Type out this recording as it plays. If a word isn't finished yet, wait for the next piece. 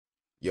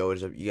Yo,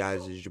 what's up, you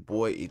guys? It's your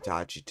boy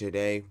Itachi.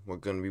 Today we're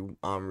gonna be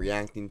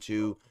reacting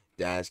to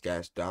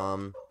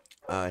Dasgasdom,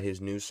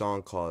 his new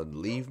song called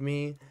 "Leave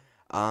Me."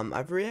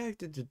 I've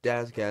reacted to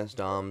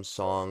Dasgasdom's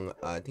song.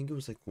 I think it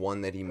was like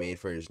one that he made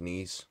for his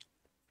niece.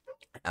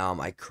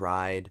 I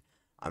cried.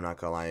 I'm not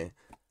gonna lie.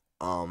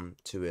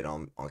 To it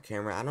on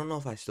camera. I don't know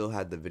if I still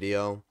had the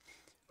video.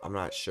 I'm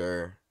not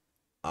sure.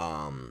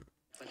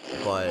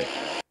 But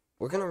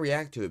we're gonna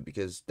react to it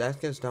because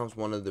Dasgasdom's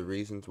one of the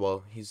reasons.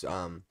 Well, he's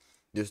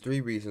there's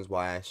three reasons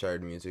why I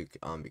started music,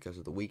 because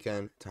of The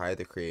Weeknd, Tyler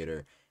the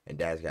Creator, and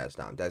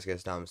Dasgasdom.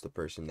 Dasgasdom is the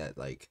person that,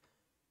 like,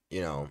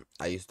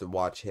 I used to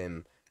watch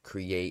him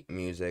create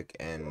music,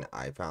 and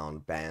I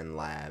found Band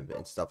Lab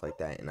and stuff like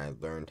that, and I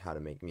learned how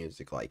to make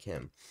music like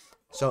him.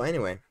 So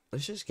anyway,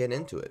 let's just get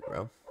into it,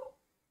 bro.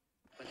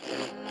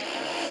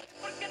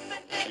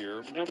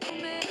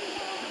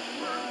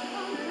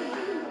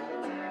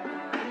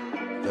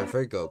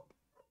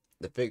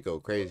 The fit go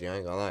crazy, I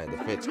ain't gonna lie, the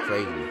fit's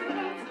crazy.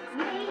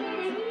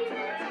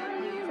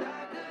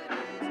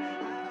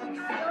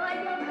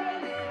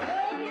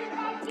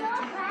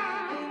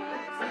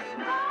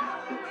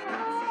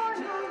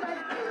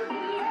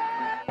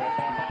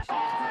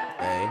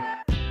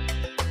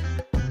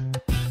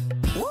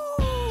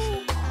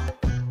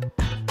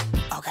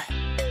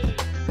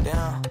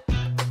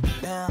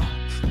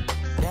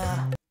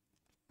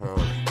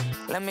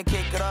 Let me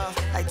kick it off,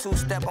 like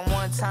two-step on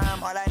one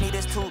time. All I need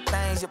is two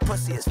things, your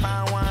pussy is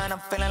fine wine. I'm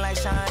feeling like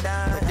Sean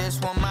Don, but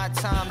this one my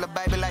time. Little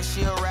baby like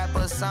she a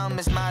rapper or something,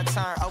 it's my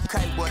turn.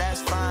 Okay, well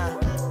that's fine.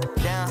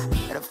 Damn,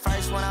 the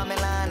first one I'm in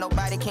line,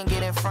 nobody can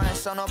get in front,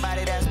 so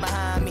nobody that's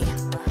behind me.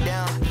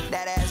 Damn,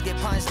 that ass get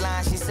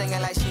punchline, she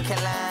singing like she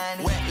can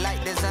line. Wet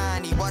like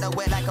design, water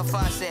wet like a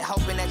faucet,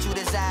 hoping that you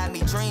desire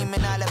me,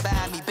 dreaming all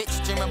about me,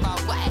 bitch dreaming about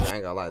what? I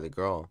ain't gonna lie, the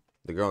girl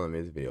in the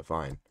music video,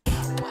 fine.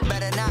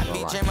 Better not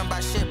be dreaming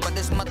about shit, but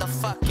this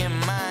motherfucking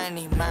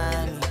money.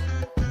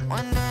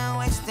 One day I'm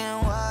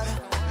wasting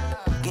water,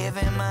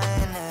 giving my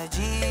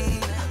energy.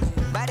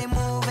 Body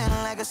moving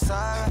like a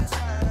sorrow,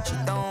 she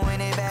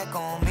throwing it back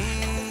on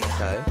me.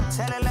 Okay.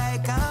 Tell her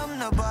like I'm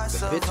the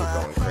boss of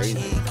her.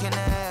 She can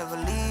never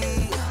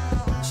leave.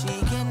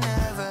 She can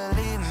never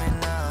leave me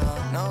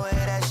now. No way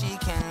that she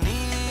can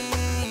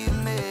leave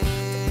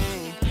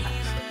me.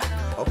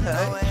 Okay.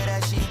 No way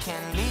that she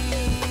can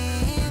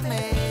leave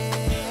me.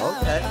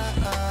 Okay.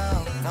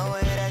 No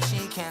way that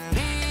she can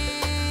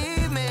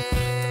leave me.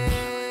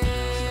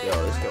 Yo,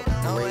 let's go.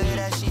 No way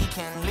that she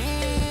can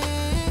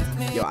leave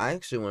me. Yo, I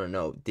actually want to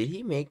know, did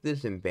he make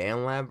this in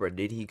Band Lab or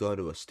did he go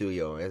to a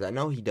studio? As I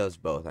know he does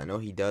both. I know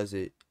he does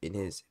it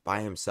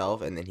by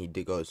himself, and then he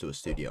goes to a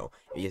studio.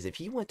 Because if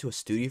he went to a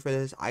studio for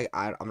this,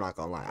 I'm not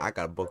gonna lie, I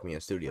gotta book me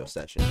a studio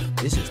session.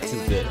 This is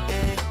too good.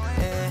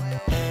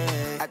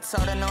 I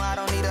told her no, I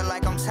don't need her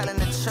like I'm telling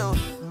the truth.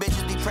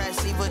 Bitches be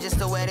pressed evil just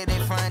the way that they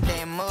front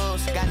their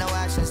moves. Got no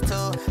options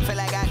too, feel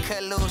like I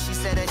could lose. She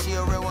said that she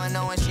a real one,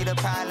 knowing she the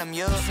problem.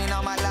 You seen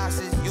all my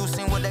losses, you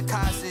seen what the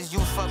cost is. You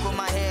fuck with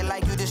my head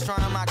like you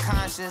destroying my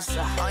conscience.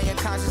 On your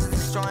conscience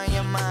destroying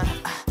your mind.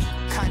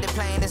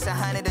 Contemplating this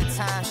 100 a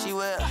time, she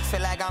will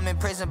feel like I'm in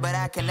prison, but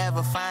I can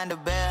never find a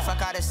bed.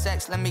 Fuck all the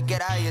sex, let me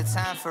get all your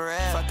time for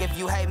real. Fuck if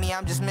you hate me,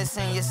 I'm just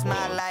missing your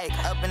smile, like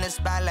up in the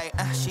spotlight.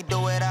 She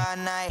do it all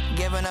night,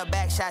 giving her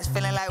back shots,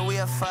 feeling like we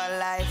are for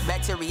life.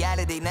 Back to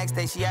reality, next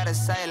day she out of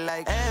sight.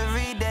 Like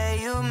every day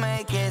you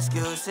make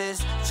excuses,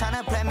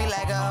 tryna play me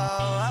like a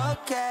hoe.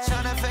 Okay,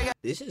 tryna figure.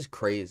 This is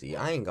crazy.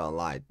 I ain't gonna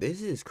lie.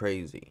 This is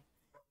crazy.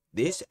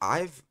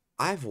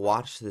 I've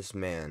watched this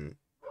man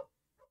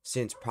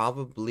since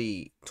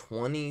probably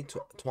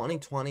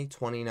 2020,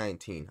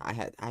 2019.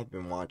 I've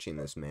been watching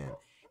this man,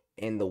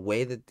 and the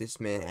way that this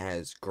man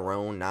has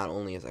grown, not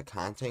only as a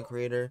content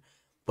creator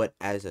but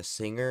as a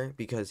singer,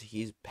 because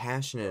he's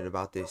passionate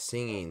about this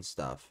singing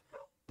stuff,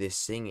 the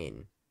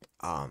singing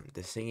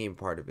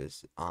part of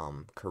his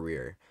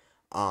career.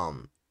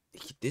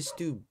 This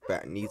dude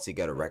needs to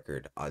get a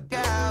record. What you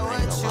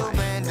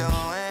been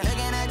doing?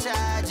 Looking at your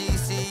IG,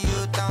 see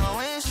you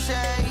throwing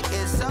shade.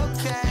 It's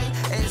okay,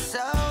 it's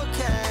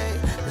okay,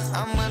 'cause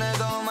I'm gonna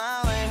go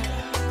my way.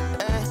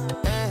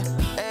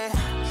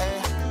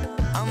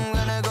 I'm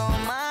gonna go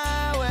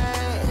my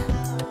way.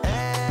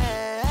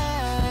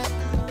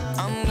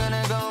 I'm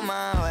gonna go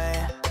my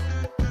way.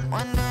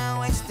 One day I'm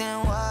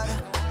wasting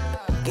water,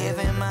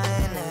 giving my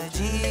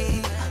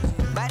energy.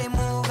 Body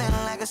moving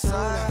like a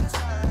sorrow,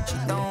 she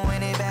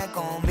throwing it back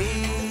on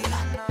me.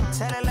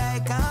 Tell her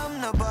like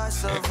I'm the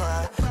boss of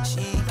her.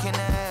 She can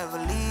never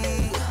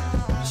leave.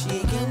 She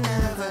can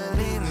never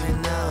leave me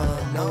now.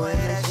 No way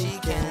that she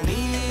can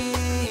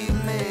leave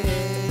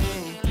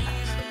me.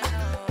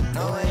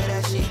 No way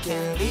that she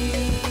can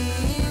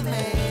leave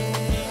me.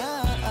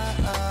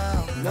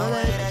 No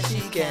way that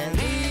she can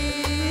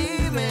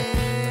leave me.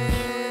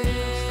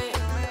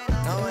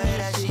 No way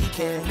that she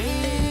can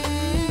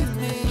leave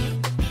me.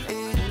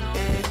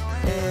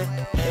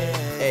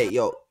 Hey,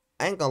 yo,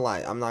 I ain't gonna lie,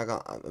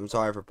 I'm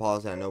sorry for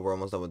pausing. I know we're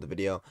almost done with the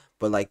video,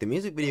 but like the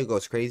music video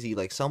goes crazy.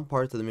 Like some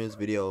parts of the music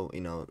video, you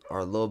know,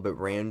 are a little bit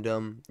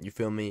random. You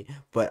feel me?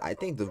 But I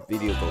think the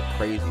video goes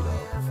crazy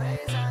though.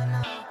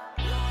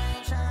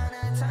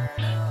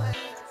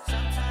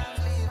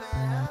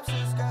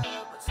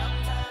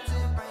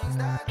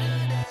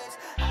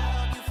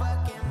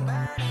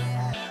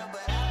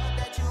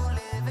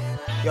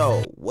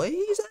 Yo, what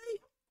he say?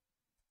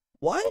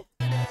 What?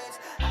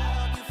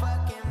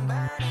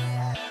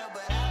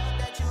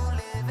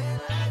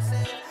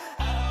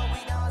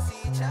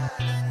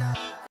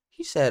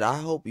 He said, I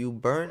hope you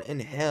burn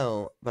in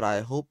hell, but I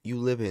hope you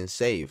live in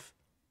safe.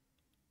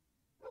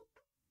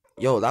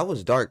 Yo, that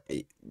was dark.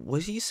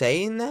 Was he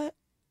saying that?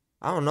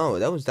 I don't know.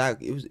 That was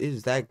that. It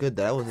was that good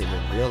that I wasn't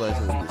even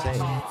realizing what he was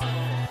saying.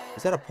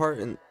 Is that a part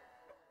in?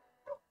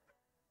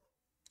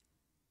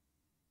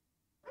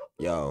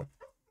 Yo,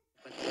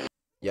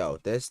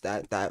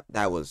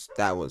 that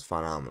was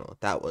phenomenal.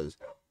 That was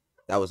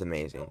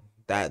amazing.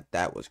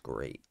 That was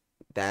great.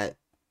 That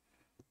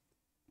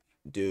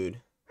dude.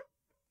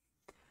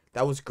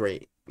 That was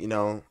great. You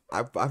know,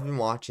 I've been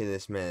watching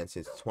this man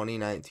since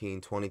 2019,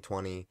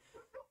 2020.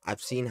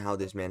 I've seen how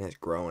this man has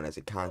grown as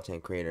a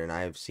content creator, and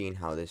I have seen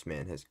how this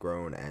man has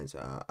grown as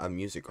a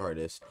music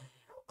artist.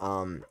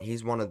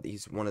 He's one of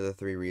the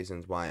 3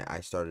 reasons why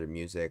I started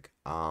music.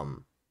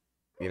 You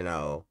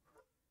know,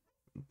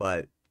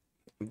 but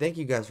thank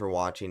you guys for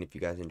watching. If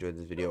you guys enjoyed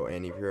this video,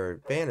 and if you're a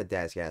fan of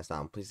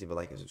Dasgasdom, please leave a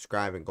like and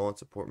subscribe, and go and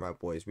support my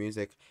boy's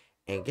music.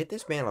 And get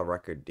this man a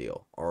record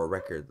deal or a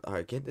record.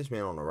 Get this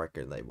man on a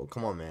record label.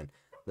 Come on, man.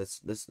 Let's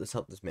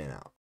help this man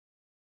out.